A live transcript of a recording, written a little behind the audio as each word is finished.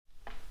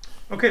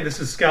Okay, this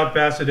is Scout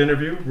Bassett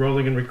interview,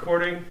 rolling and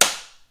recording.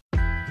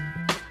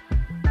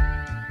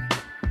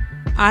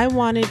 I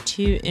wanted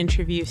to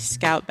interview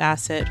Scout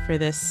Bassett for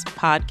this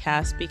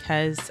podcast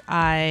because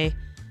I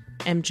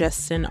am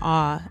just in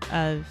awe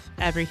of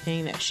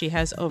everything that she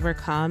has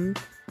overcome,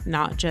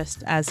 not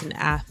just as an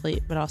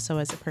athlete, but also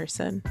as a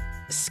person.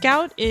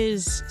 Scout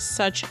is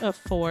such a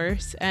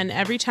force, and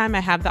every time I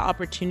have the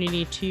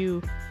opportunity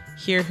to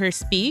hear her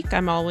speak,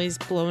 I'm always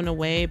blown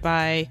away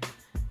by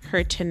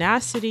her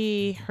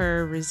tenacity,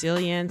 her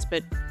resilience,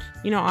 but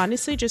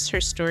honestly, just her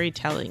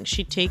storytelling.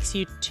 She takes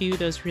you to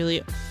those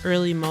really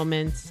early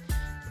moments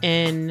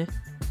in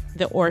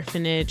the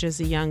orphanage as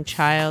a young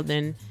child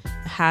and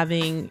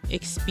having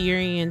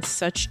experienced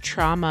such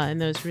trauma in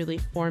those really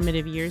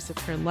formative years of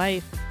her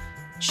life.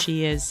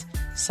 She is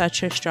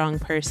such a strong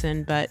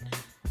person, but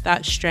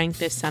that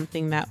strength is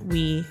something that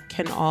we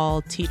can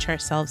all teach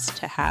ourselves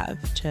to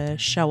have, to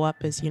show up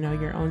as,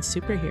 your own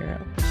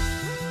superhero.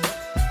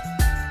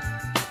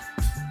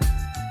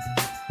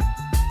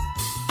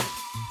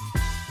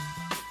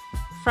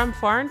 From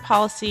Foreign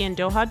Policy and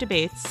Doha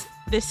Debates,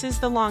 this is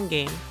The Long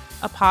Game,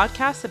 a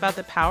podcast about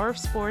the power of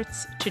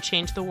sports to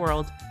change the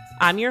world.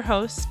 I'm your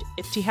host,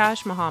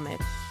 Ibtihaj Mohammed.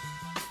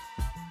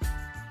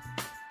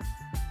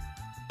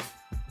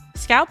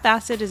 Scout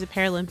Bassett is a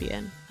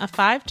Paralympian, a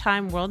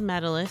 5-time world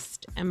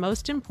medalist, and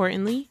most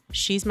importantly,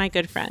 she's my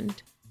good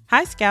friend.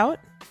 Hi, Scout.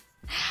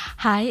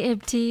 Hi,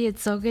 Ibti.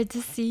 It's so good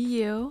to see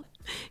you.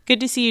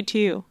 Good to see you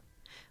too.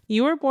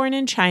 You were born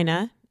in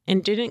China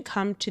and didn't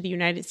come to the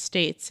United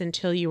States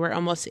until you were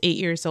almost 8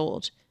 years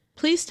old.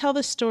 Please tell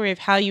the story of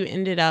how you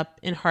ended up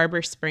in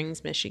Harbor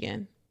Springs,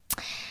 Michigan.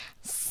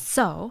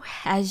 So,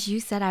 as you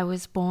said, I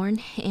was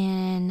born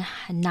in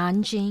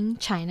Nanjing,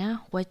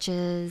 China, which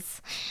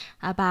is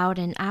about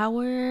an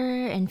hour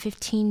and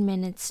 15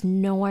 minutes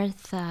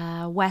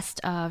northwest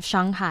of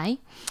Shanghai,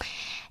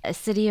 a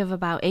city of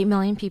about 8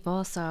 million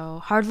people,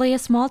 so hardly a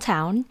small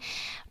town.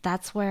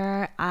 That's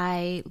where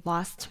I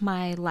lost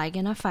my leg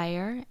in a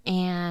fire,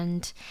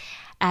 and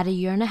at a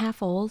year and a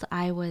half old,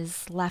 I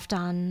was left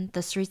on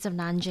the streets of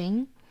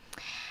Nanjing,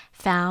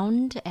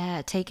 found,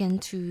 taken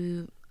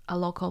to a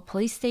local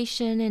police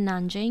station in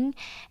Nanjing,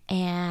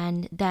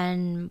 and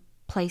then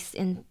placed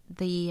in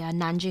the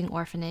Nanjing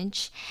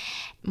orphanage.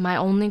 My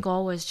only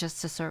goal was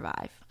just to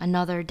survive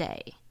another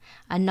day,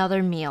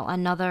 another meal,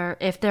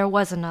 if there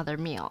was another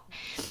meal.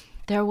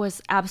 There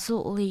was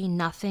absolutely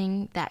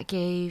nothing that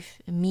gave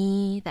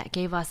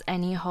us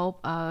any hope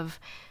of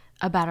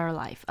a better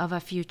life, of a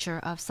future,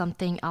 of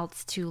something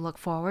else to look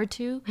forward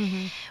to.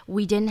 Mm-hmm.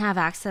 We didn't have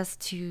access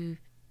to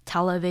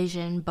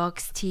television,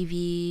 books,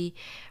 TV,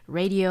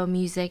 radio,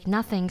 music,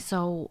 nothing.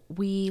 So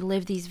we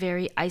lived these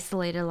very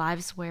isolated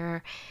lives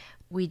where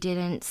we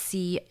didn't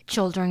see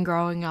children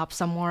growing up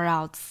somewhere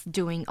else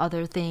doing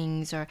other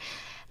things. Or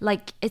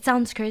it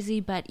sounds crazy,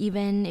 but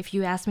even if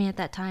you asked me at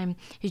that time,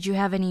 did you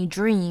have any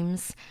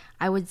dreams?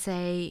 I would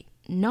say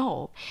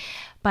no.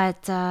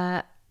 But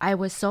I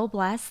was so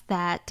blessed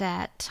that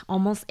at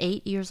almost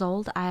 8 years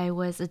old, I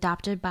was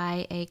adopted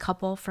by a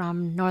couple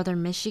from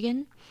northern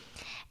Michigan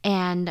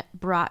and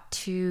brought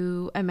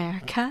to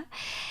America,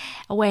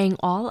 weighing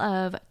all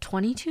of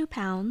 22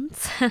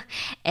 pounds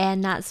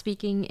and not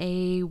speaking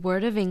a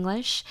word of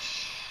English.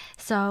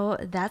 So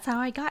that's how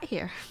I got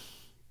here.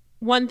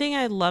 One thing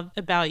I love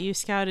about you,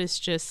 Scout, is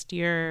just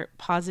your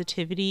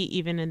positivity,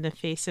 even in the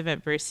face of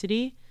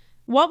adversity.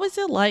 What was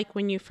it like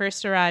when you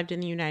first arrived in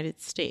the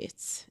United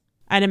States?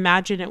 I'd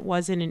imagine it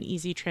wasn't an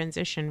easy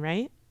transition,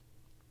 right?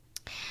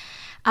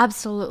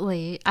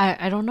 Absolutely.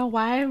 I don't know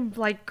why I'm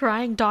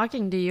crying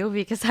talking to you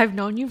because I've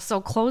known you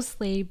so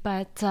closely,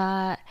 but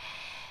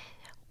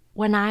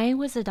when I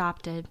was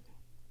adopted,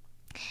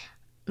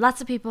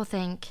 lots of people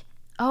think,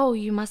 oh,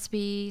 you must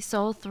be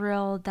so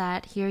thrilled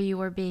that here you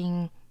were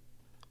being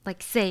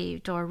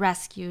saved or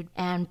rescued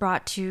and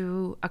brought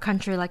to a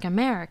country like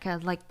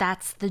America.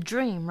 That's the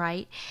dream,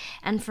 right?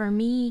 And for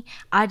me,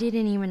 I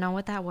didn't even know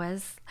what that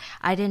was.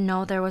 I didn't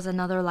know there was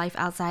another life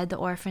outside the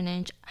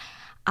orphanage.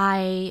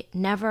 I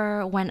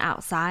never went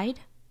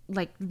outside,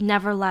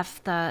 never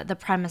left the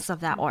premise of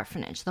that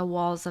orphanage, the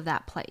walls of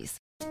that place.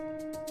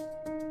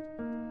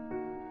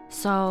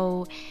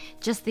 So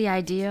just the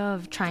idea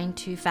of trying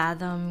to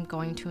fathom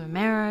going to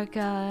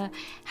America,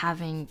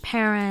 having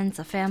parents,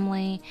 a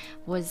family,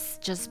 was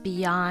just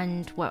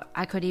beyond what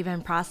I could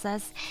even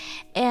process.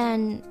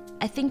 And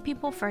I think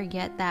people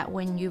forget that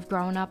when you've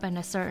grown up in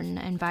a certain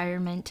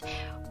environment,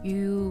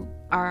 you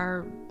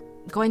are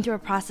going through a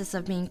process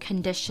of being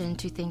conditioned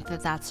to think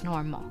that that's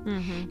normal.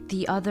 Mm-hmm.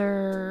 The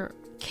other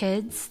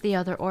kids, the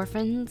other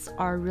orphans,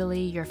 are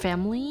really your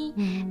family,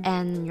 mm-hmm.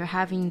 and you're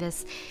having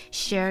this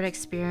shared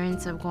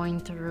experience of going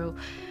through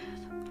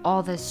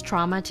all this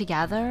trauma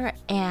together.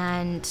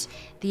 And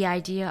the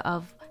idea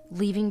of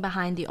leaving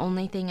behind the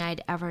only thing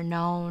I'd ever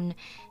known,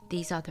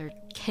 these other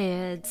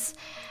kids,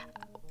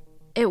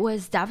 it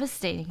was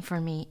devastating for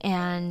me.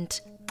 And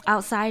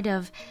outside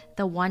of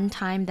the one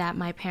time that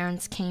my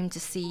parents came to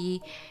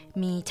see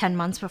me 10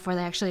 months before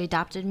they actually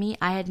adopted me,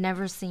 I had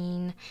never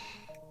seen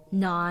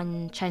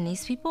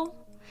non-Chinese people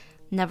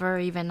never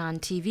even on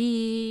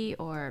TV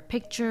or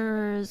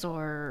pictures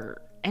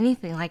or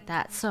anything like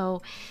that.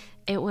 So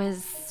it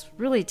was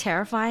really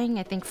terrifying.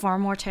 I think far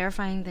more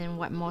terrifying than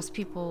what most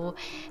people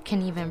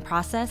can even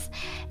process.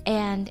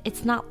 And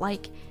it's not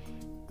like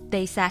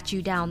they sat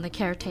you down, the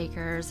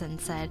caretakers, and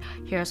said,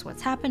 here's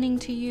what's happening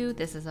to you.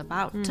 This is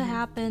about to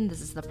happen.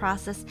 This is the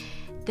process.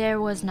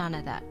 There was none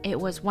of that. It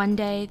was one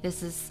day,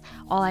 this is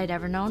all I'd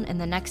ever known. And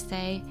the next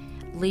day,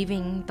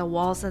 leaving the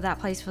walls of that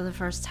place for the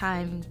first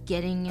time,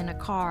 getting in a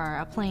car,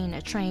 a plane,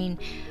 a train.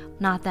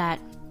 Not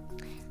that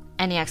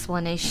any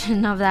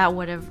explanation of that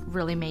would have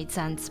really made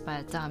sense,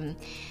 but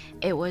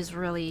it was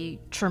really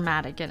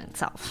traumatic in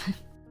itself.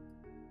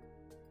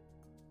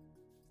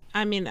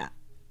 I mean,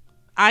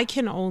 I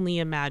can only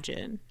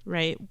imagine,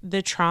 right,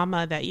 the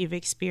trauma that you've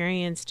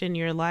experienced in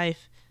your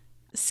life.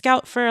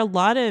 Scout, for a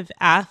lot of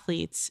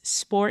athletes,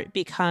 sport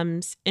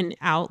becomes an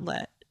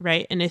outlet,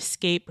 right, an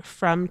escape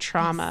from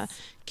trauma.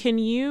 Yes. Can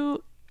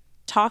you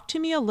talk to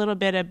me a little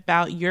bit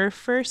about your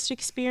first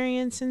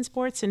experience in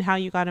sports and how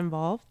you got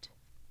involved?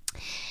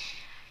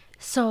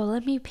 So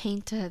let me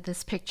paint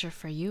this picture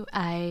for you.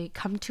 I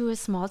come to a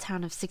small town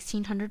of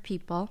 1,600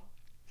 people.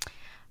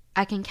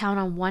 I can count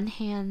on one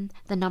hand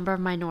the number of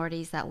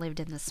minorities that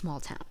lived in this small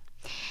town.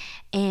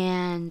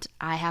 And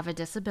I have a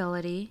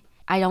disability.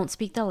 I don't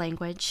speak the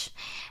language.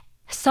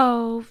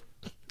 So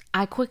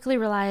I quickly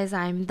realize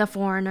I'm the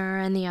foreigner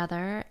and the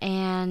other.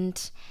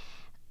 And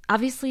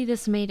obviously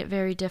this made it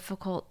very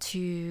difficult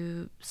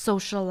to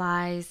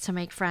socialize, to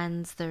make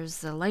friends.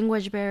 There's a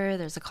language barrier,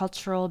 there's a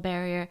cultural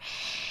barrier.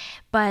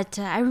 But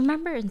I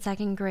remember in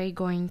second grade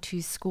going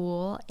to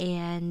school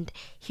and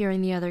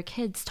hearing the other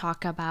kids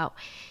talk about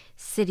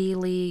City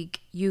League,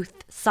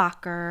 youth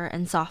soccer,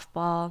 and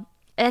softball.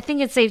 I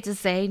think it's safe to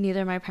say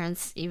neither of my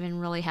parents even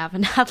really have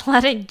an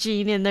athletic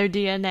gene in their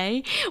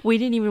DNA. We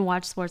didn't even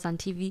watch sports on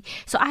TV.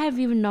 So I have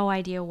even no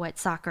idea what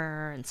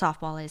soccer and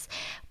softball is.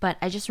 But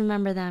I just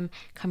remember them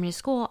coming to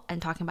school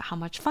and talking about how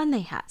much fun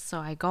they had. So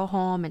I go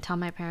home and tell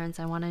my parents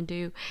I want to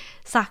do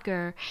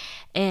soccer.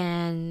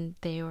 And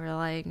they were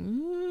like,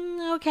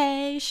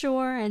 okay,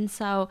 sure. And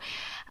so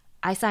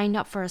I signed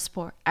up for a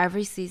sport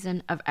every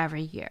season of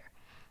every year.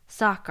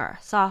 Soccer,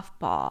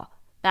 softball,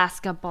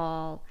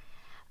 basketball,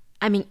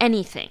 I mean,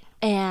 anything.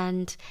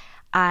 And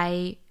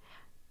I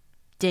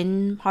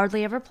didn't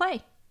hardly ever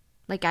play.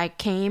 Like, I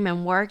came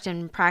and worked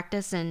and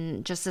practiced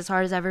and just as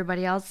hard as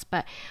everybody else.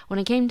 But when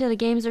it came to the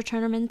games or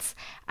tournaments,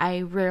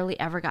 I rarely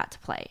ever got to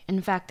play.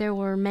 In fact, there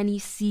were many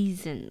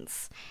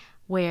seasons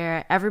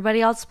where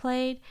everybody else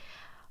played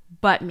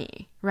but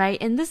me, right?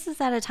 And this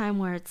is at a time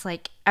where it's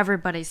like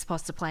everybody's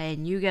supposed to play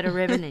and you get a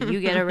ribbon and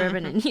you get a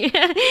ribbon and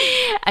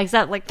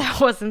except like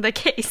that wasn't the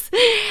case.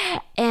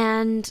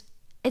 And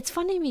it's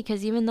funny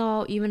because even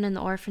though even in the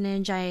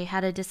orphanage I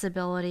had a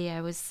disability, I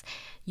was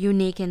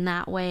unique in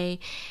that way.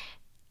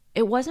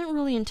 It wasn't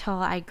really until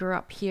I grew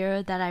up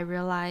here that I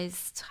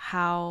realized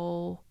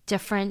how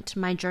different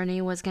my journey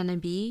was going to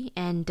be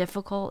and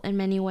difficult in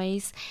many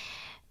ways.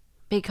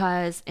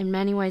 Because in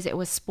many ways it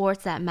was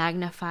sports that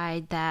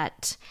magnified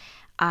that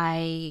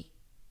I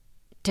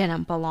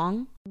didn't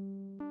belong.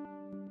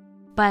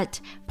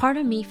 But part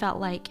of me felt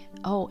like,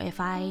 oh, if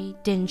I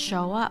didn't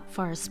show up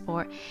for a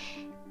sport,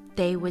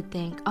 they would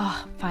think,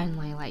 oh,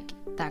 finally, like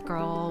that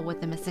girl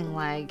with the missing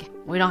leg,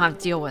 we don't have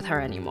to deal with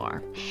her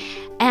anymore.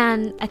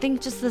 And I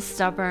think just the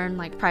stubborn,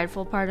 like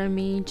prideful part of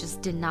me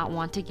just did not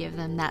want to give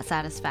them that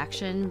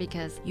satisfaction,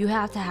 because you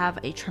have to have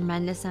a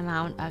tremendous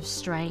amount of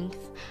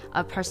strength,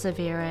 of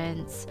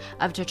perseverance,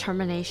 of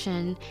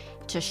determination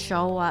to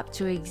show up,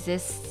 to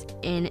exist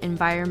in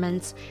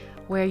environments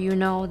where you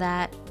know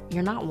that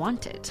you're not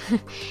wanted.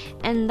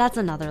 And that's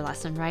another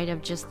lesson, right?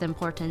 Of just the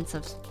importance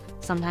of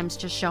sometimes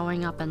just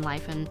showing up in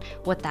life and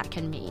what that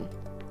can mean.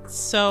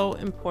 So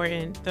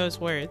important, those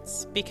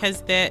words,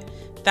 because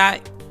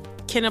that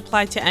can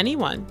apply to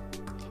anyone.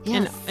 Yes.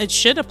 And it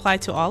should apply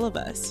to all of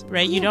us,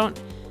 right? Yeah. You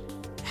don't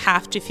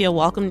have to feel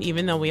welcomed,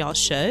 even though we all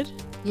should.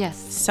 Yes.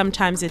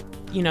 Sometimes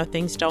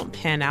things don't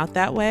pan out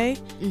that way,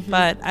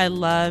 but I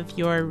love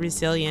your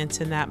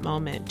resilience in that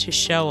moment to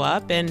show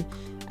up. And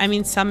I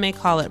mean, some may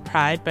call it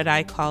pride, but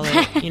I call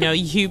it,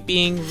 you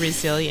being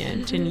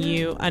resilient and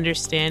you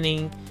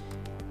understanding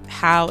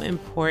how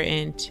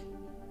important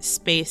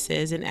space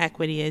is and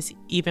equity is,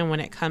 even when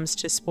it comes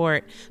to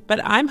sport. But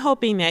I'm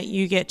hoping that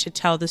you get to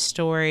tell the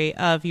story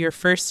of your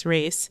first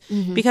race,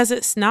 because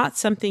it's not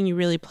something you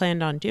really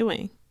planned on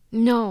doing.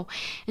 No.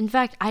 In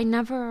fact, I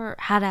never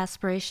had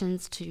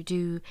aspirations to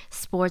do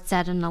sports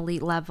at an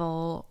elite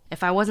level.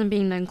 If I wasn't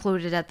being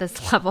included at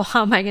this level,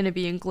 how am I going to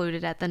be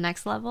included at the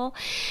next level?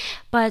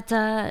 But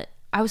I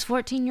was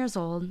 14 years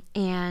old,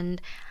 and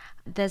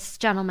this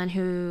gentleman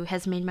who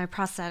has made my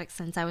prosthetic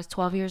since I was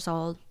 12 years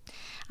old,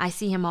 I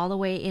see him all the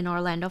way in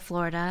Orlando,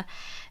 Florida.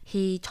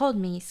 He told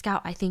me,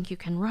 Scout, I think you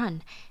can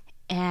run.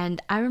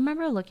 And I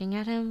remember looking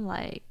at him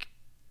like,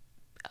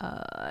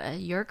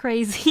 you're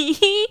crazy,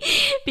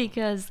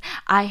 because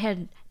I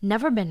had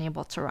never been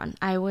able to run.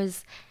 I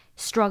was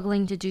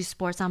struggling to do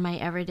sports on my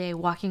everyday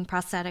walking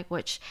prosthetic,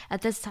 which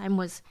at this time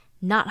was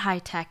not high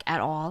tech at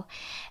all.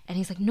 And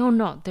he's like,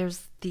 no,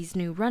 there's these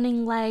new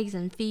running legs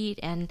and feet.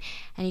 And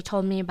he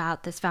told me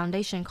about this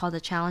foundation called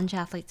the Challenge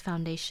Athletes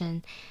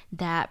Foundation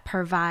that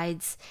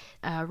provides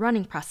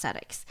running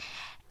prosthetics.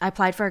 I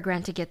applied for a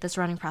grant to get this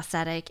running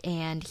prosthetic,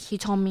 and he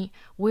told me,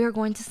 we're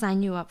going to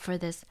sign you up for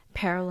this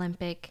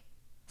Paralympic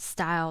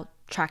style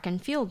track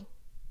and field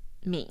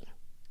meet.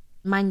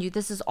 Mind you,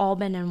 this has all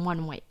been in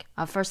 1 week,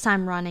 a first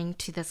time running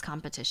to this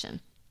competition.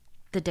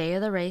 The day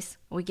of the race,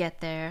 we get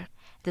there.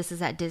 This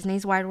is at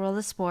Disney's Wide World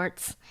of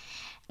Sports.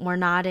 We're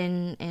not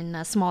in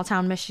a small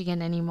town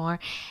Michigan anymore.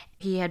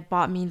 He had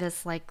bought me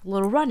this like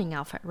little running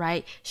outfit,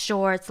 right?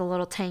 Shorts, a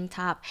little tank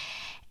top.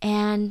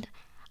 And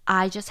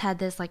I just had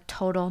this like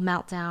total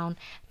meltdown,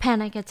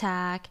 panic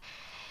attack,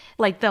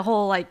 like the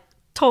whole like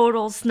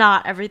total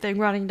snot, everything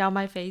running down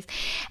my face.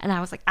 And I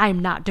was like, I'm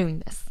not doing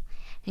this.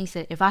 And he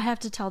said, if I have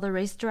to tell the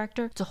race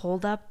director to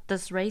hold up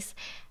this race,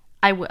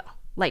 I will.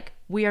 Like,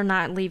 we are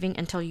not leaving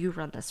until you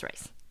run this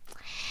race.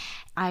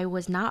 I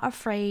was not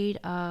afraid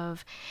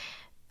of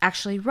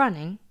actually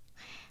running.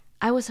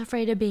 I was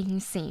afraid of being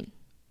seen,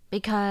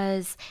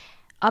 because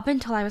up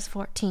until I was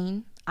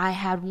 14, I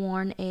had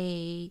worn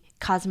a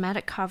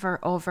cosmetic cover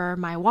over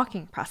my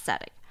walking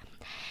prosthetic.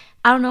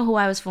 I don't know who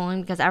I was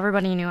fooling, because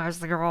everybody knew I was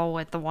the girl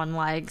with the one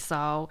leg,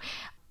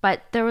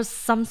 but there was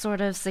some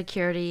sort of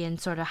security and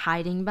sort of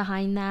hiding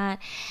behind that.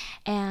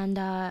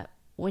 And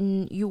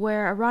when you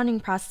wear a running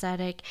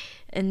prosthetic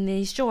in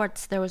these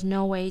shorts, there was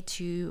no way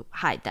to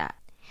hide that.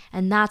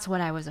 And that's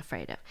what I was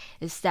afraid of,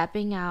 is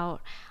stepping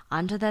out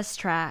onto this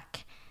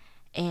track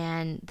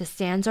and the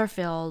stands are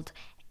filled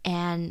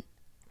and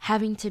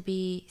having to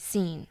be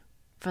seen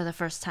for the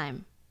first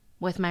time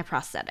with my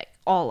prosthetic,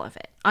 all of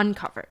it,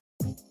 uncovered.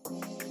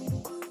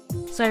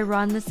 So I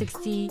run the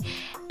 60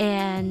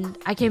 and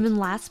I came in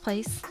last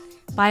place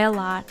by a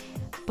lot,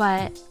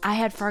 but I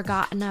had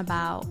forgotten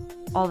about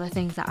all the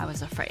things that I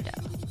was afraid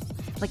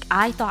of. Like,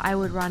 I thought I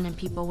would run and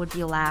people would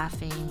be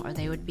laughing, or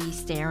they would be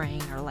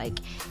staring, or like,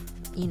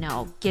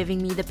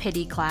 giving me the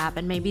pity clap,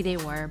 and maybe they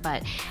were,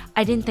 but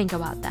I didn't think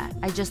about that.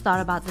 I just thought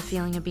about the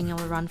feeling of being able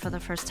to run for the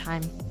first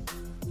time.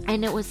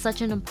 And it was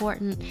such an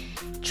important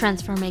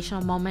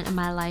transformational moment in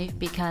my life,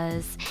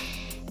 because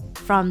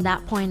from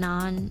that point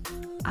on,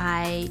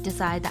 I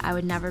decided that I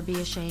would never be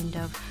ashamed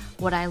of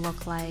what I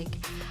look like,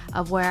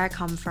 of where I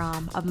come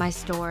from, of my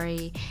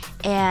story,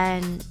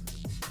 and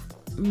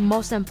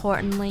most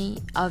importantly,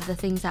 of the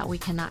things that we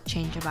cannot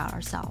change about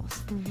ourselves.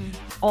 Mm-hmm.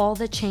 All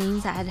the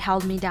chains that had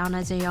held me down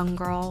as a young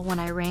girl when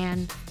I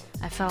ran,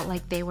 I felt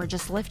like they were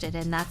just lifted,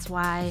 and that's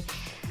why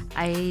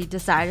I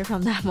decided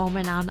from that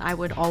moment on I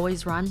would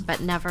always run,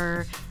 but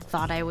never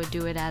thought I would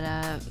do it at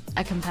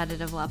a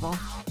competitive level.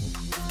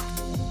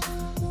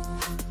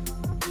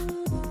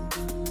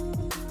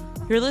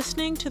 You're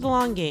listening to The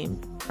Long Game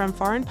from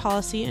Foreign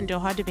Policy and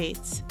Doha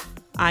Debates.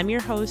 I'm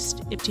your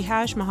host,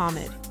 Ibtihaj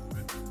Mohammed.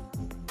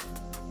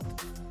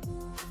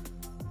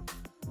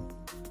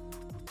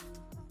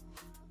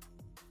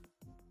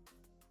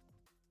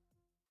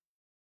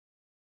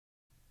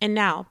 And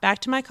now, back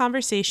to my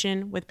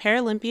conversation with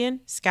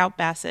Paralympian Scout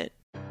Bassett.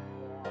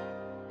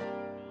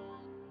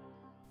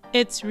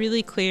 It's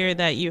really clear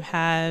that you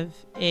have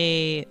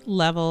a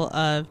level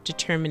of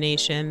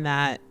determination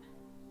that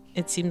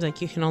it seems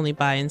like you can only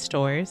buy in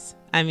stores.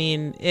 I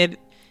mean,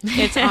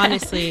 it's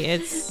honestly,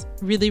 it's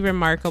really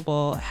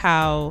remarkable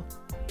how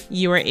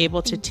you are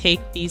able to take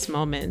these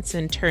moments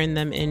and turn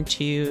them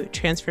into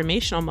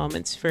transformational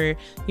moments for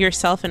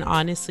yourself and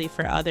honestly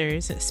for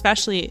others,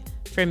 especially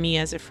for me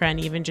as a friend,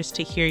 even just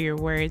to hear your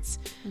words.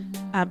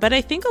 Mm-hmm. But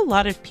I think a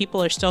lot of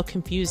people are still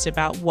confused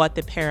about what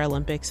the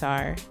Paralympics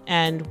are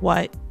and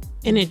what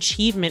an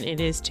achievement it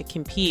is to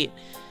compete.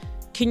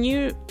 Can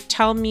you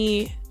tell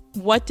me,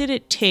 what did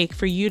it take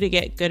for you to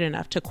get good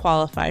enough to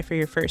qualify for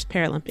your first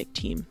Paralympic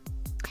team?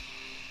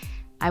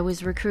 I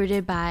was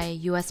recruited by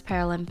U.S.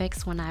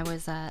 Paralympics when I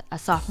was a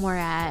sophomore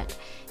at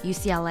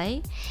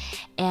UCLA,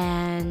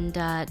 and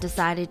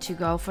decided to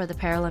go for the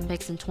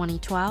Paralympics in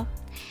 2012.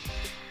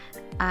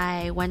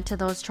 I went to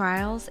those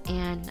trials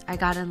and I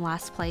got in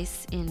last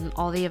place in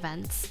all the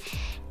events.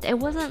 It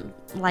wasn't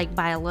like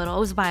by a little, it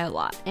was by a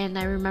lot. And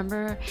I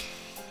remember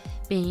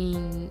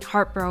being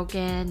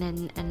heartbroken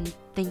and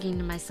thinking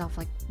to myself,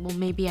 like, well,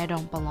 maybe I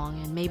don't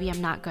belong and maybe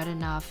I'm not good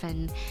enough,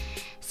 and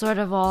sort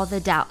of all the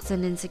doubts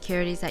and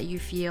insecurities that you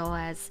feel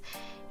as,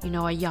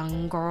 a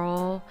young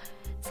girl.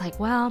 It's like,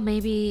 well,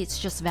 maybe it's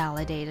just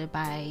validated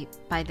by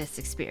this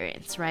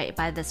experience, right?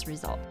 By this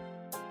result.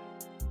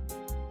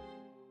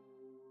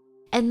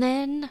 And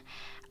then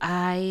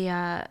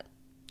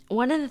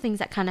one of the things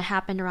that kind of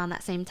happened around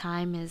that same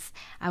time is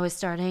I was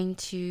starting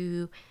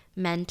to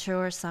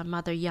mentor some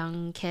other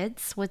young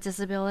kids with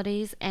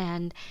disabilities,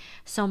 and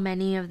so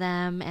many of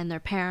them and their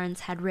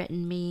parents had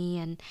written me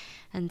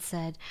and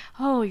said,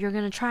 oh, you're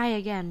gonna try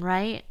again,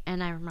 right?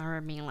 And I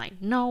remember being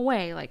like, no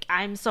way, like,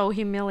 I'm so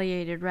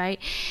humiliated, right?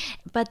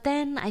 But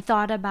then I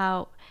thought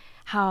about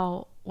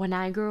how when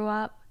I grew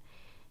up,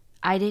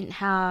 I didn't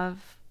have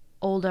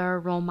older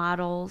role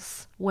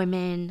models,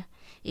 women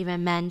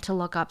even men to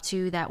look up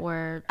to that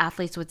were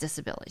athletes with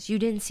disabilities. You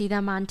didn't see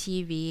them on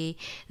TV.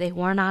 They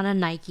weren't on a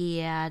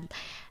Nike ad.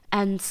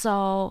 And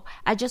so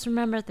I just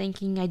remember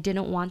thinking I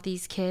didn't want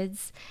these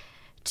kids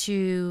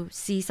to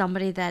see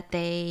somebody that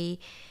they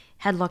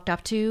had looked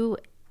up to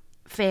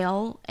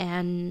fail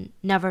and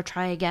never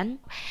try again.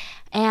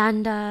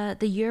 And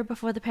the year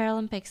before the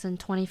Paralympics in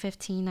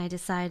 2015, I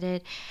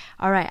decided,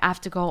 all right, I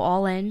have to go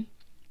all in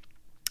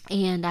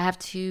and I have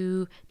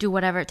to do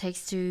whatever it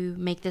takes to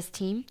make this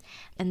team.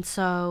 And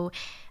so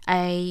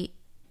I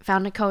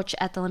found a coach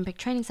at the Olympic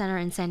Training Center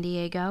in San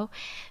Diego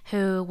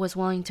who was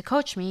willing to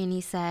coach me, and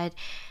he said,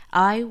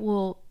 I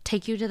will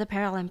take you to the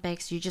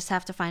Paralympics. You just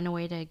have to find a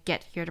way to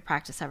get here to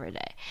practice every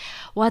day.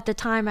 Well, at the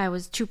time, I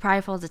was too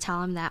prideful to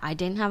tell him that I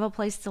didn't have a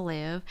place to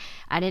live.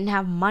 I didn't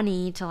have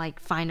money to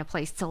find a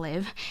place to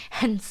live.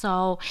 And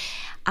so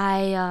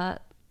I,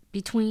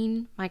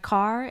 between my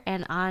car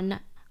and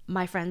on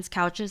my friends'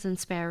 couches and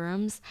spare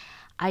rooms,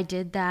 I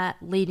did that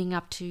leading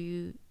up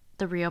to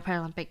the Rio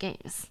Paralympic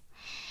Games.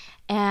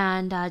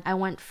 And I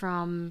went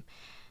from,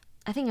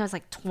 I think I was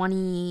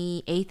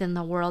 28th in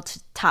the world to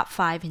top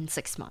 5 in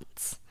 6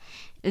 months.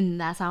 And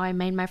that's how I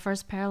made my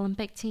first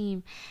Paralympic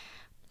team.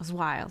 It was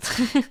wild.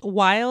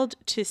 Wild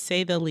to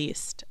say the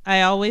least.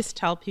 I always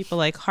tell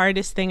people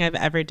hardest thing I've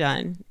ever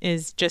done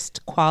is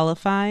just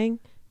qualifying,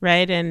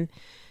 right? And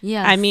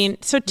yes. I mean,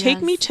 so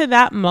take me to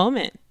that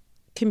moment.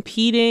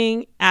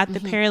 Competing at the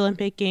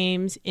Paralympic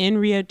Games in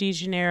Rio de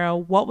Janeiro.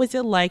 What was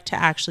it like to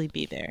actually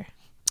be there?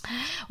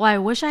 Well, I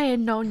wish I had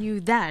known you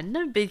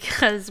then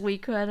because we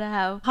could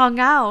have hung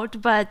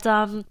out. But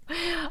I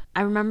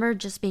remember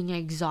just being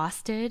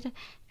exhausted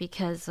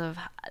because of,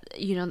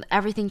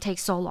 everything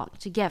takes so long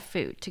to get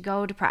food, to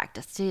go to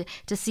practice,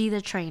 to see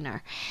the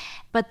trainer.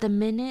 But the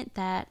minute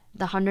that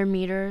the 100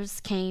 meters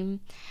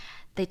came,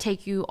 they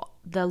take you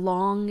the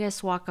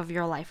longest walk of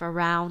your life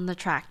around the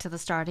track to the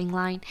starting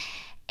line.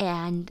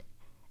 And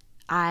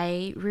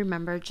I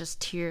remember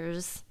just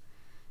tears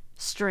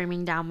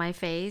streaming down my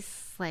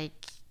face,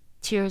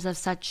 tears of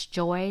such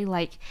joy.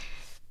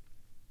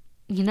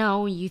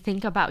 You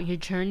think about your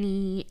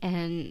journey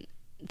and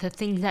the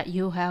things that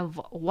you have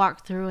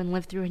walked through and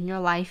lived through in your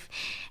life,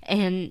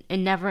 and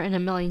never in a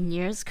million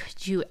years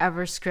could you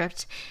ever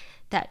script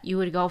that you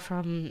would go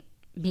from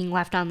being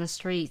left on the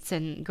streets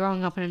and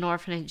growing up in an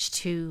orphanage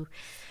to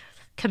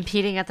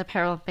competing at the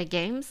Paralympic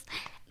Games.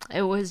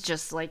 It was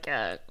just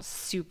a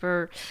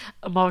super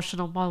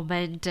emotional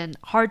moment, and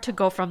hard to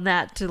go from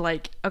that to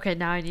okay,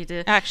 now I need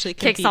to actually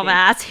kick some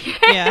ass here.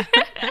 Yeah.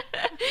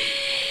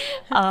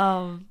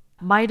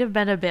 Might have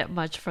been a bit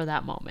much for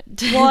that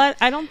moment. Well,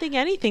 I don't think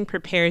anything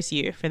prepares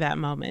you for that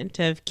moment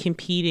of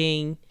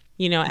competing,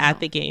 at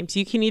the games.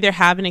 You can either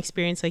have an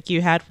experience like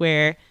you had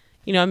where,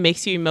 it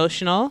makes you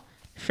emotional.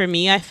 For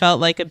me, I felt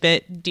like a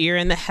bit deer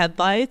in the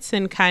headlights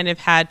and kind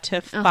of had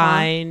to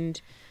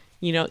find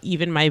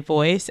even my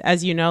voice.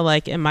 As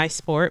in my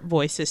sport,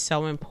 voice is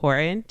so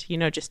important,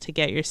 just to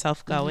get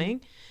yourself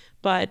going.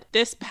 But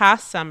this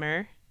past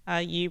summer,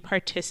 you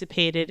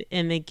participated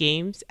in the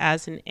games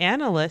as an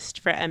analyst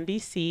for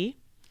NBC.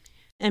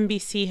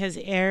 NBC has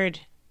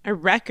aired a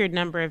record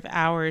number of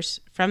hours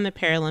from the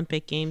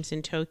Paralympic Games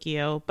in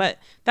Tokyo, but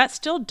that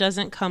still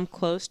doesn't come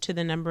close to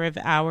the number of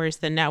hours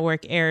the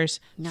network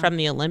airs from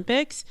the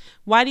Olympics.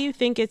 Why do you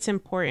think it's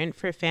important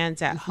for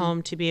fans at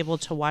home to be able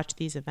to watch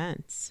these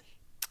events?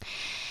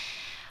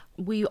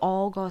 We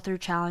all go through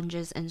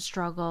challenges and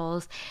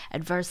struggles,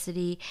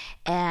 adversity,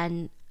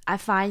 and I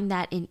find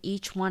that in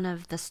each one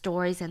of the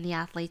stories and the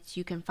athletes,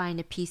 you can find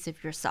a piece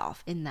of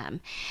yourself in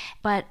them.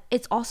 But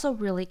it's also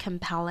really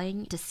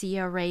compelling to see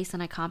a race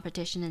and a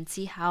competition and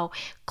see how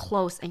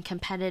close and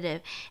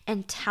competitive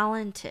and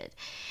talented.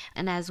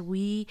 And as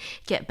we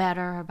get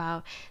better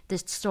about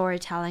this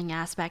storytelling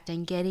aspect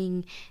and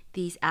getting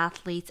these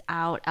athletes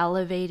out,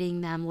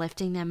 elevating them,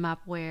 lifting them up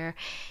where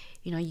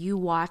you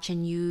watch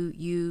and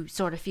you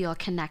sort of feel a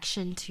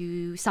connection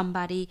to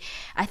somebody,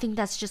 I think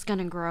that's just going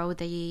to grow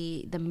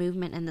the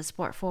movement and the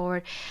sport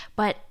forward.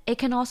 But it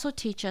can also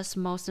teach us,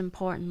 most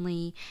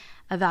importantly,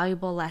 a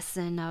valuable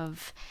lesson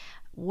of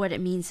what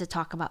it means to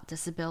talk about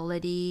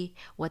disability,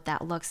 what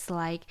that looks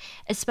like,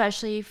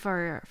 especially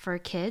for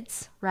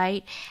kids,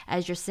 right?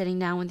 As you're sitting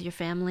down with your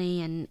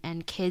family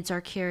and kids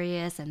are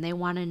curious and they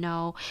want to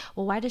know,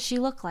 well, why does she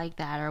look like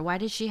that? Or why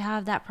does she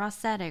have that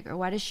prosthetic? Or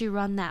why does she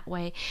run that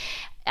way?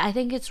 I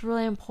think it's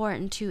really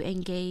important to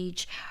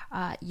engage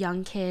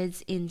young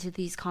kids into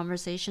these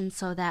conversations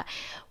so that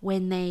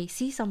when they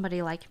see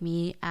somebody like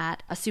me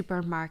at a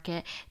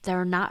supermarket,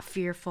 they're not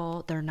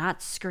fearful, they're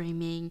not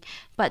screaming,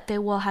 but they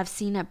will have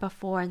seen it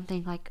before and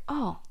think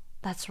oh,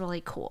 that's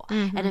really cool.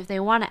 And if they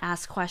want to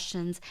ask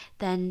questions,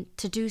 then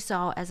to do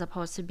so as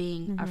opposed to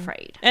being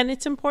afraid. And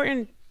it's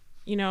important,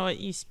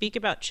 you speak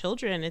about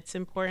children, it's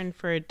important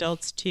for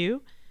adults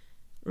too,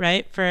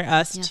 right? For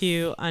us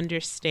to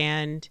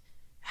understand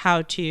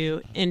how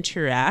to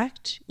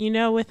interact,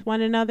 with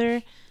one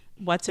another,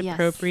 what's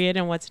appropriate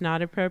and what's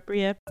not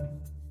appropriate.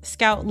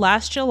 Scout,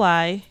 last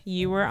July,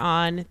 you were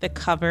on the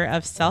cover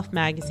of Self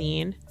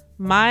magazine,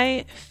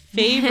 my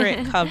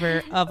favorite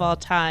cover of all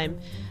time.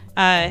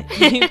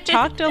 You've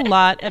talked a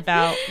lot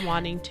about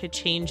wanting to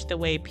change the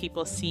way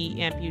people see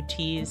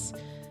amputees,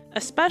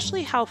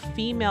 especially how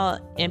female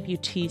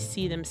amputees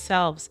see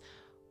themselves.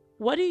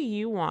 What do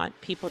you want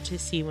people to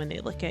see when they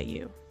look at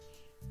you?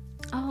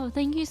 Oh,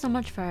 thank you so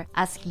much for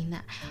asking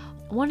that.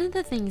 One of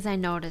the things I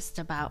noticed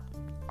about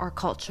our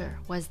culture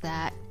was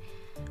that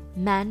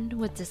men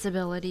with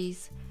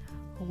disabilities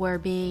were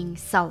being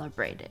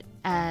celebrated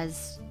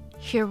as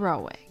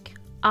heroic,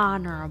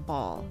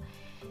 honorable.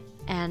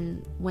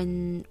 And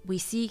when we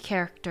see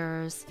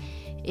characters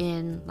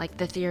in like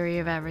The Theory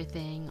of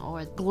Everything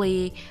or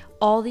Glee,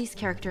 all these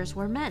characters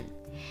were men.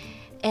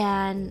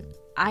 And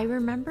I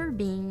remember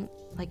being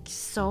like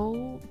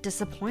so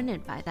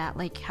disappointed by that,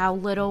 like how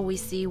little we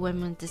see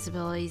women with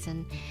disabilities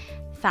in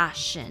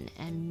fashion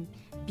and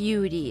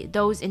beauty,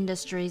 those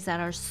industries that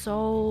are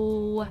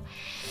so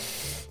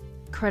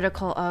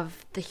critical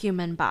of the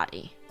human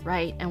body,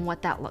 right? And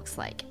what that looks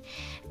like.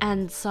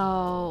 And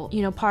so,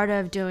 part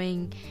of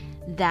doing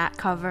that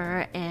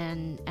cover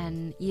and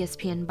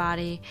ESPN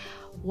Body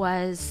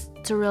was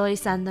to really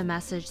send the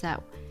message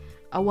that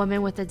a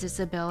woman with a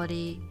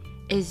disability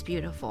is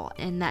beautiful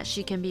and that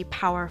she can be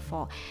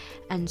powerful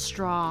and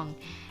strong.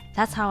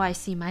 That's how I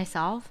see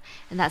myself,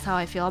 and that's how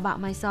I feel about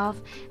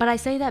myself. But I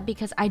say that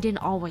because I didn't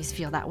always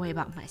feel that way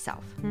about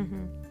myself.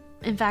 Mm-hmm.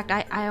 In fact,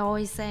 I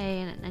always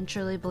say and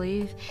truly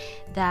believe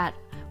that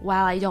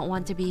while I don't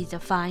want to be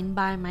defined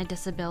by my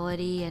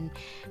disability, and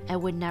I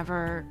would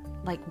never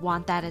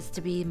want that as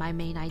to be my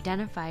main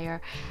identifier,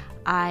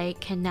 I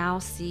can now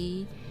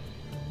see,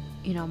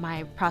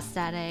 my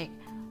prosthetic,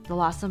 the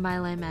loss of my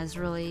limb, as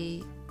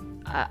really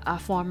a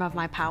form of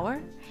my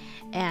power.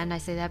 And I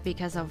say that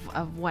because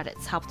of what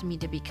it's helped me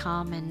to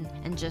become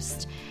and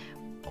just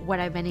what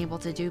I've been able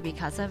to do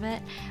because of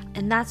it.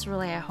 And that's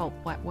really, I hope,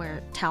 what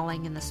we're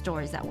telling in the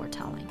stories that we're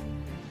telling.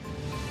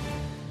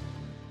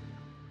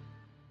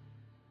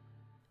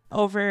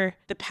 Over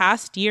the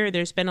past year,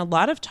 there's been a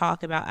lot of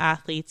talk about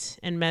athletes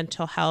and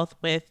mental health,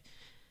 with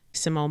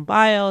Simone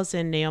Biles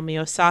and Naomi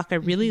Osaka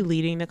really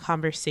leading the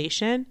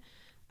conversation.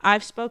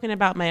 I've spoken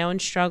about my own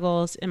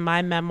struggles in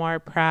my memoir,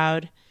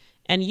 Proud,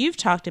 and you've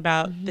talked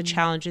about the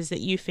challenges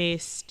that you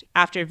faced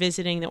after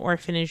visiting the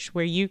orphanage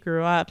where you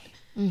grew up.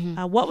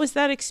 What was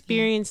that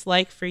experience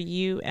like for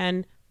you,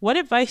 and what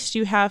advice do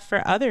you have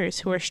for others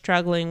who are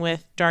struggling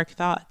with dark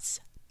thoughts?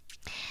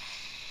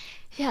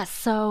 Yeah,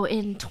 so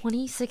in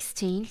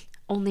 2016,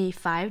 only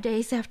 5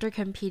 days after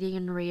competing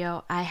in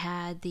Rio, I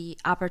had the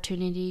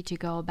opportunity to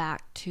go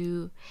back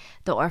to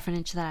the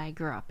orphanage that I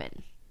grew up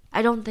in.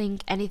 I don't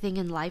think anything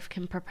in life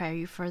can prepare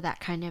you for that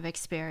kind of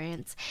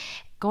experience.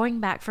 Going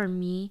back for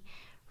me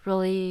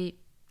really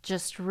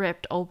just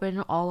ripped open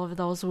all of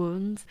those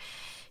wounds.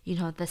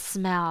 The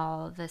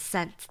smell, the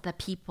scent, the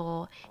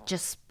people,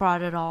 just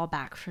brought it all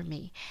back for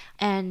me.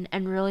 And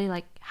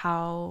really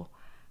how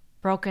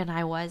broken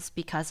I was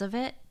because of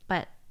it.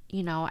 But,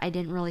 I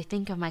didn't really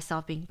think of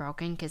myself being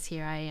broken, because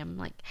here I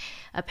am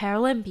a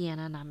Paralympian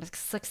and I'm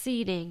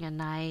succeeding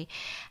and I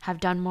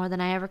have done more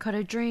than I ever could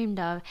have dreamed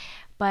of.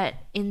 But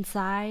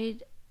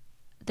inside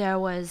there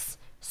was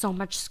so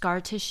much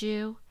scar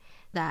tissue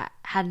that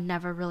had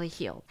never really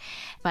healed.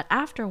 But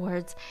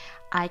afterwards,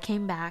 I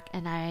came back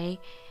and I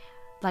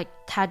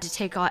had to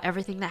take out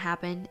everything that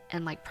happened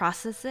and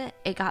process it.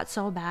 It got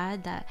so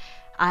bad that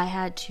I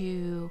had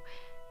to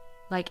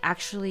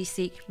actually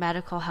seek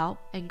medical help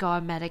and go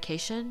on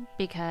medication,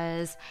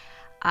 because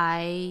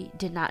I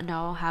did not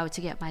know how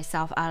to get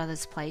myself out of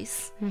this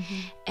place.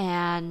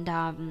 And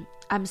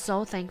I'm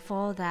so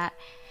thankful that,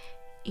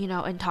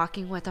 in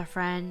talking with a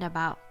friend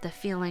about the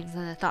feelings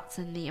and the thoughts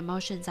and the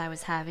emotions I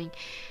was having,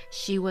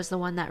 she was the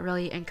one that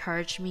really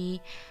encouraged me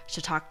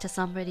to talk to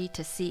somebody,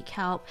 to seek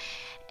help,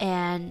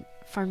 and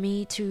for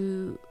me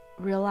to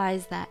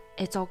realize that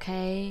it's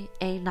okay,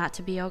 A, not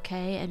to be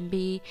okay, and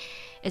B,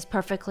 it's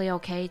perfectly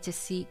okay to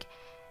seek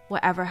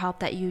whatever help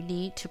that you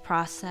need to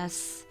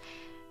process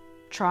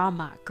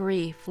trauma,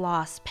 grief,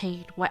 loss,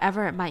 pain,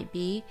 whatever it might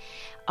be.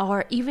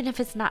 Or even if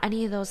it's not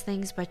any of those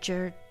things, but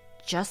you're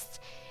just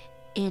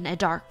in a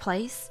dark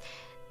place,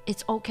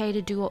 it's okay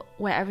to do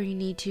whatever you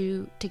need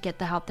to get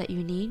the help that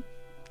you need.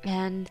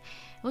 And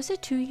it was a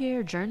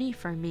 2-year journey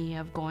for me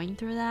of going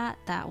through that.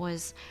 That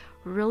was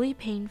really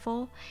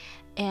painful.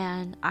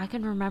 And I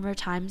can remember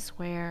times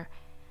where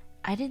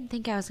I didn't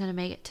think I was going to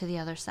make it to the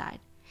other side.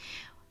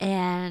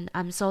 And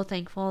I'm so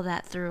thankful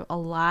that through a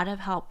lot of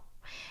help,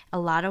 a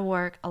lot of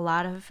work, a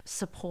lot of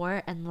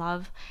support and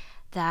love,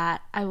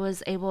 that I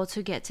was able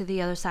to get to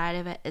the other side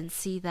of it and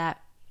see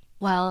that,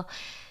 well,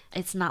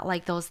 it's not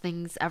like those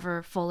things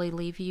ever fully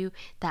leave you.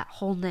 That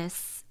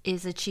wholeness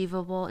is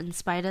achievable in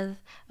spite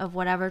of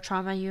whatever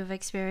trauma you've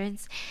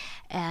experienced.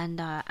 And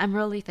I'm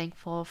really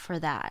thankful for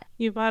that.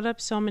 You brought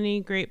up so many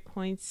great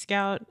points,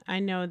 Scout. I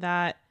know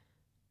that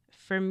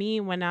for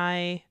me, when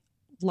I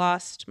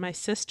lost my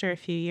sister a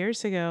few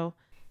years ago,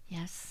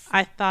 yes,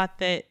 I thought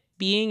that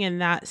being in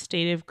that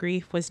state of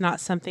grief was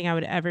not something I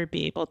would ever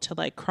be able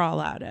to crawl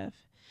out of.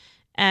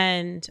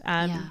 And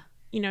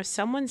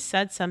someone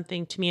said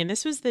something to me, and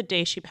this was the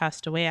day she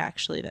passed away,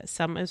 actually, it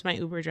was my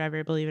Uber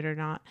driver, believe it or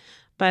not.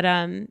 But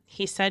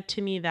he said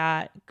to me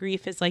that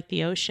grief is like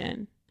the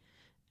ocean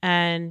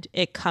and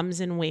it comes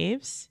in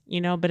waves,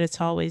 but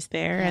it's always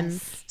there. Yes.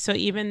 And so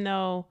even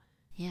though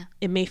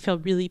it may feel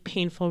really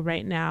painful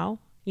right now,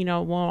 it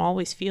won't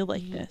always feel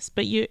like this,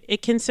 but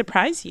it can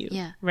surprise you,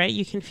 right?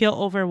 You can feel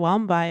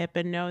overwhelmed by it,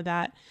 but know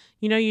that,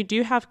 you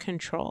do have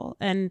control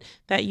and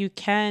that you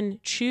can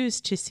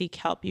choose to seek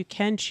help. You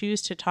can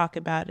choose to talk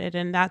about it.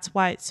 And that's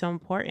why it's so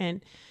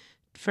important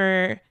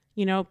for,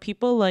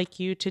 people like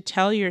you to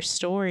tell your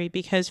story,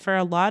 because for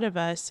a lot of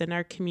us in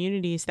our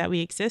communities that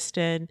we exist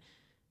in,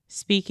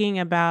 speaking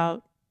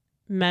about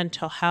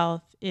mental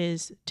health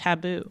is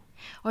taboo.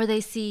 Or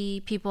they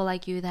see people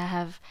like you that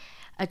have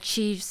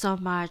achieved so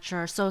much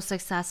or so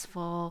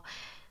successful.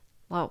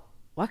 Well,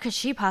 what could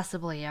she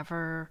possibly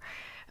ever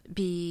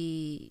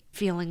be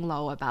feeling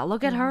low about?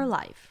 Look at her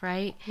life,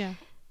 right? Yeah.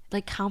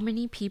 Like, how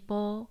many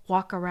people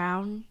walk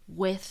around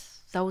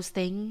with those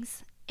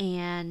things,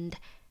 and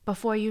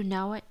before you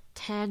know it,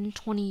 10,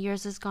 20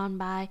 years has gone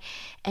by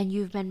and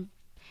you've been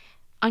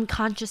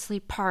unconsciously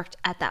parked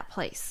at that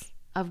place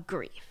of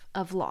grief,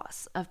 of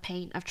loss, of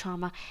pain, of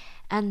trauma.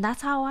 And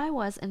that's how I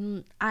was.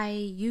 And I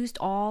used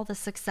all the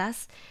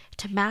success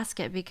to mask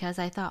it, because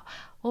I thought,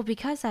 well,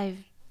 because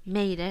I've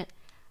made it,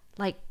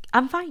 like,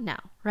 I'm fine now,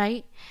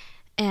 right?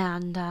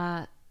 And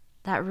that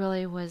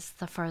really was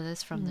the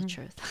furthest from the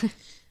truth.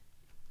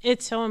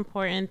 It's so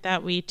important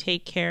that we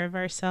take care of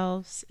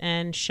ourselves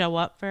and show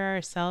up for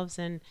ourselves.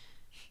 And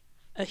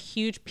a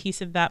huge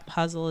piece of that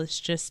puzzle is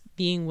just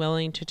being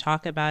willing to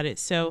talk about it.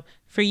 So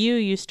for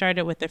you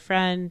started with a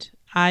friend.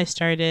 I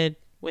started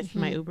with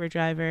my Uber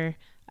driver.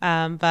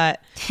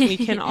 But we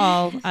can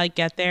all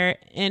get there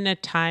in a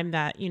time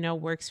that,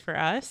 works for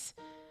us.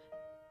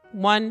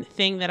 One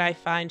thing that I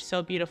find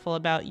so beautiful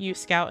about you,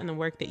 Scout, and the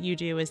work that you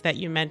do is that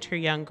you mentor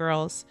young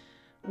girls.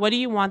 What do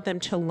you want them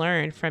to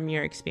learn from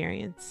your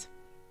experience?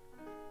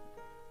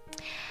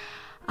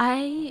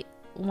 I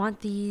want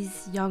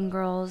these young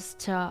girls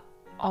to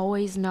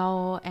always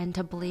know and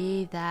to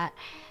believe that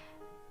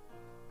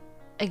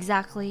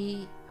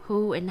exactly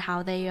who and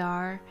how they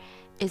are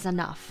is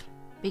enough.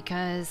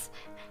 Because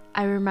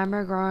I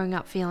remember growing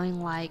up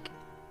feeling like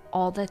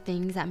all the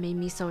things that made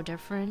me so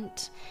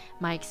different,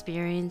 my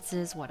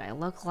experiences, what I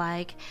look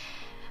like,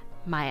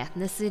 my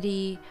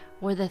ethnicity,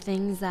 were the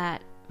things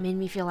that made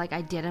me feel like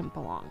I didn't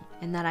belong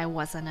and that I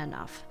wasn't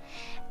enough.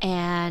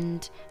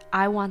 And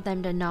I want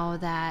them to know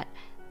that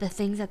the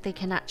things that they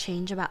cannot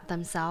change about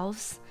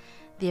themselves,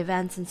 the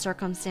events and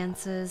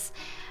circumstances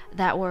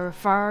that were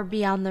far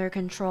beyond their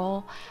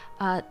control,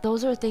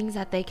 those are things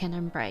that they can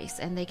embrace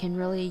and they can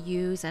really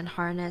use and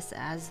harness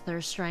as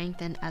their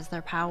strength and as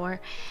their power.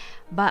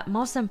 But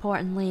most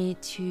importantly,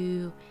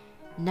 to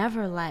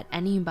never let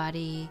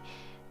anybody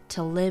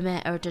to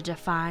limit or to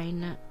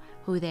define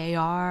who they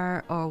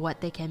are or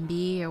what they can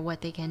be or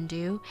what they can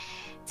do,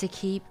 to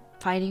keep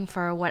fighting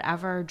for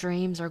whatever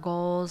dreams or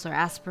goals or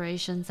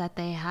aspirations that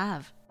they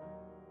have.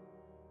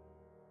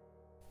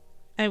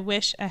 I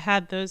wish I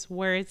had those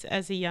words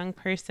as a young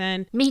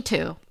person. Me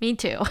too.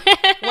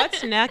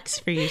 What's next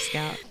for you,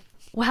 Scout?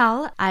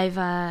 Well, I've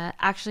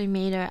actually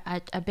made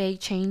a big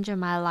change in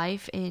my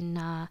life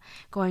in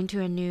going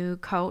to a new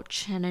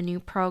coach and a new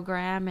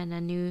program and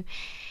a new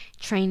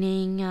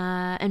training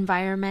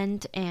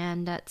environment,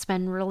 and it's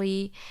been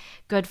really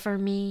good for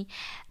me.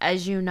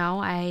 As you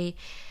know, I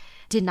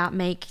did not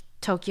make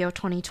Tokyo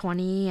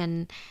 2020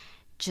 and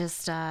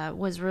just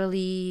was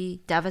really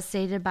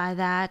devastated by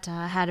that.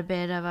 Had a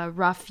bit of a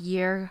rough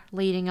year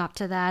leading up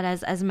to that,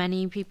 as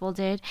many people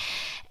did.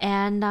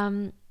 And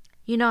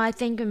I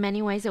think in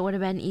many ways it would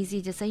have been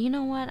easy to say, you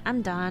know what,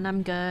 I'm done,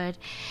 I'm good.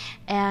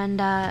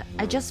 And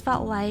I just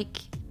felt like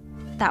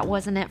that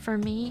wasn't it for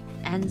me.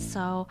 And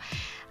so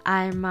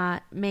I'm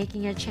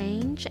making a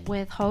change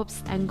with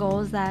hopes and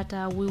goals that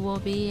we will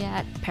be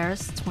at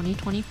Paris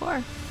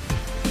 2024.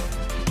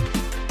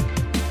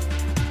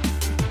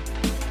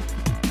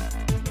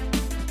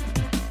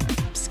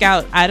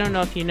 Scout, I don't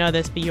know if you know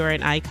this, but you're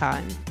an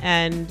icon.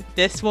 And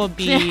this will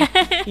be,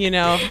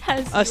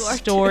 a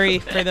story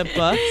for the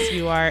books.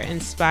 You are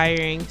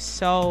inspiring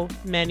so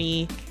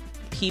many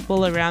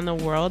people around the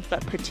world, but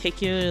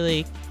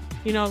particularly,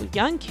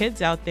 young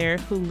kids out there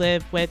who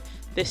live with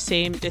the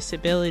same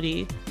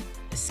disability.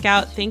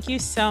 Scout, thank you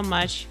so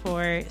much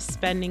for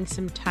spending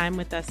some time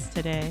with us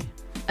today.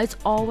 It's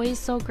always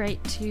so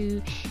great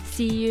to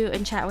see you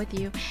and chat with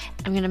you.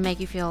 I'm going to make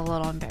you feel a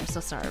little embarrassed, so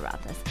sorry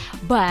about this.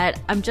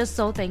 But I'm just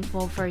so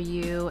thankful for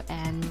you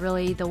and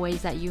really the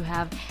ways that you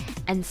have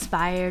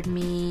inspired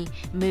me,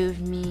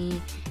 moved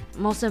me.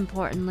 Most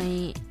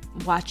importantly,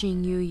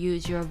 watching you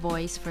use your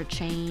voice for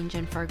change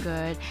and for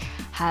good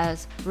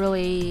has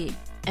really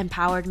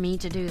empowered me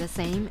to do the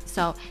same.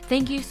 So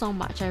thank you so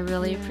much. I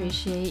really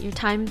appreciate your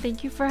time.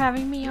 Thank you for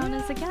having me on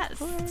as a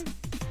guest.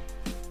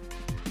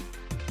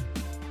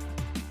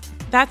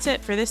 That's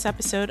it for this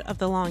episode of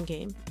The Long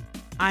Game.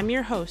 I'm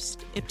your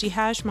host,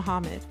 Ibtihaj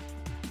Muhammad.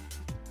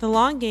 The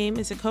Long Game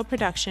is a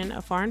co-production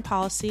of Foreign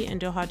Policy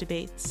and Doha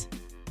Debates.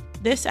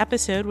 This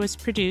episode was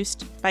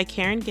produced by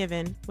Karen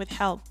Given with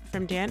help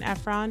from Dan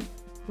Efron,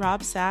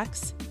 Rob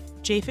Sachs,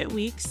 Japhet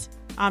Weeks,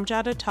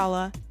 Amjad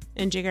Attallah,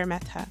 and Jigar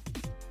Mehta.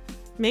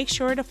 Make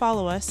sure to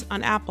follow us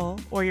on Apple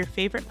or your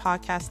favorite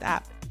podcast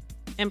app,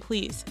 and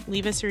please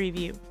leave us a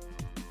review.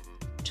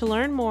 To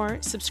learn more,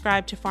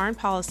 subscribe to Foreign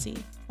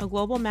Policy, a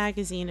global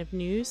magazine of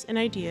news and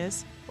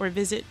ideas, or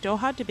visit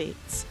Doha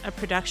Debates, a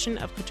production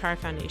of Qatar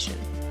Foundation.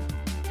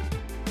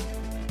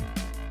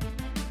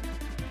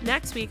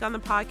 Next week on the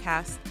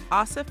podcast,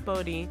 Asif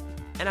Bodhi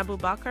and Abu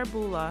Bakr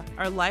Bula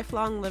are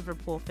lifelong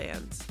Liverpool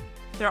fans.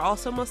 They're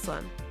also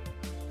Muslim.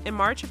 In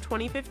March of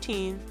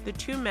 2015, the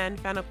two men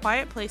found a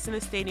quiet place in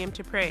the stadium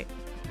to pray.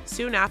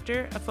 Soon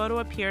after, a photo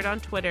appeared on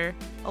Twitter,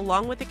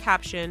 along with the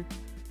caption,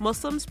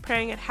 "Muslims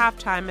praying at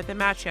halftime at the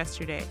match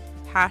yesterday.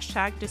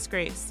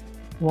 #disgrace."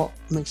 What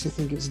makes you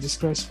think it's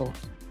disgraceful?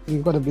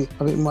 You've got to be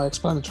a bit more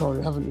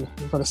explanatory, haven't you?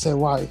 You've got to say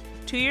why.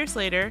 2 years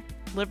later,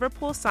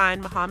 Liverpool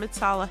signed Mohamed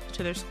Salah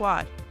to their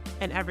squad,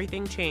 and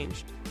everything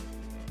changed.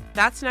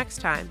 That's next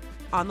time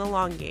on The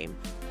Long Game.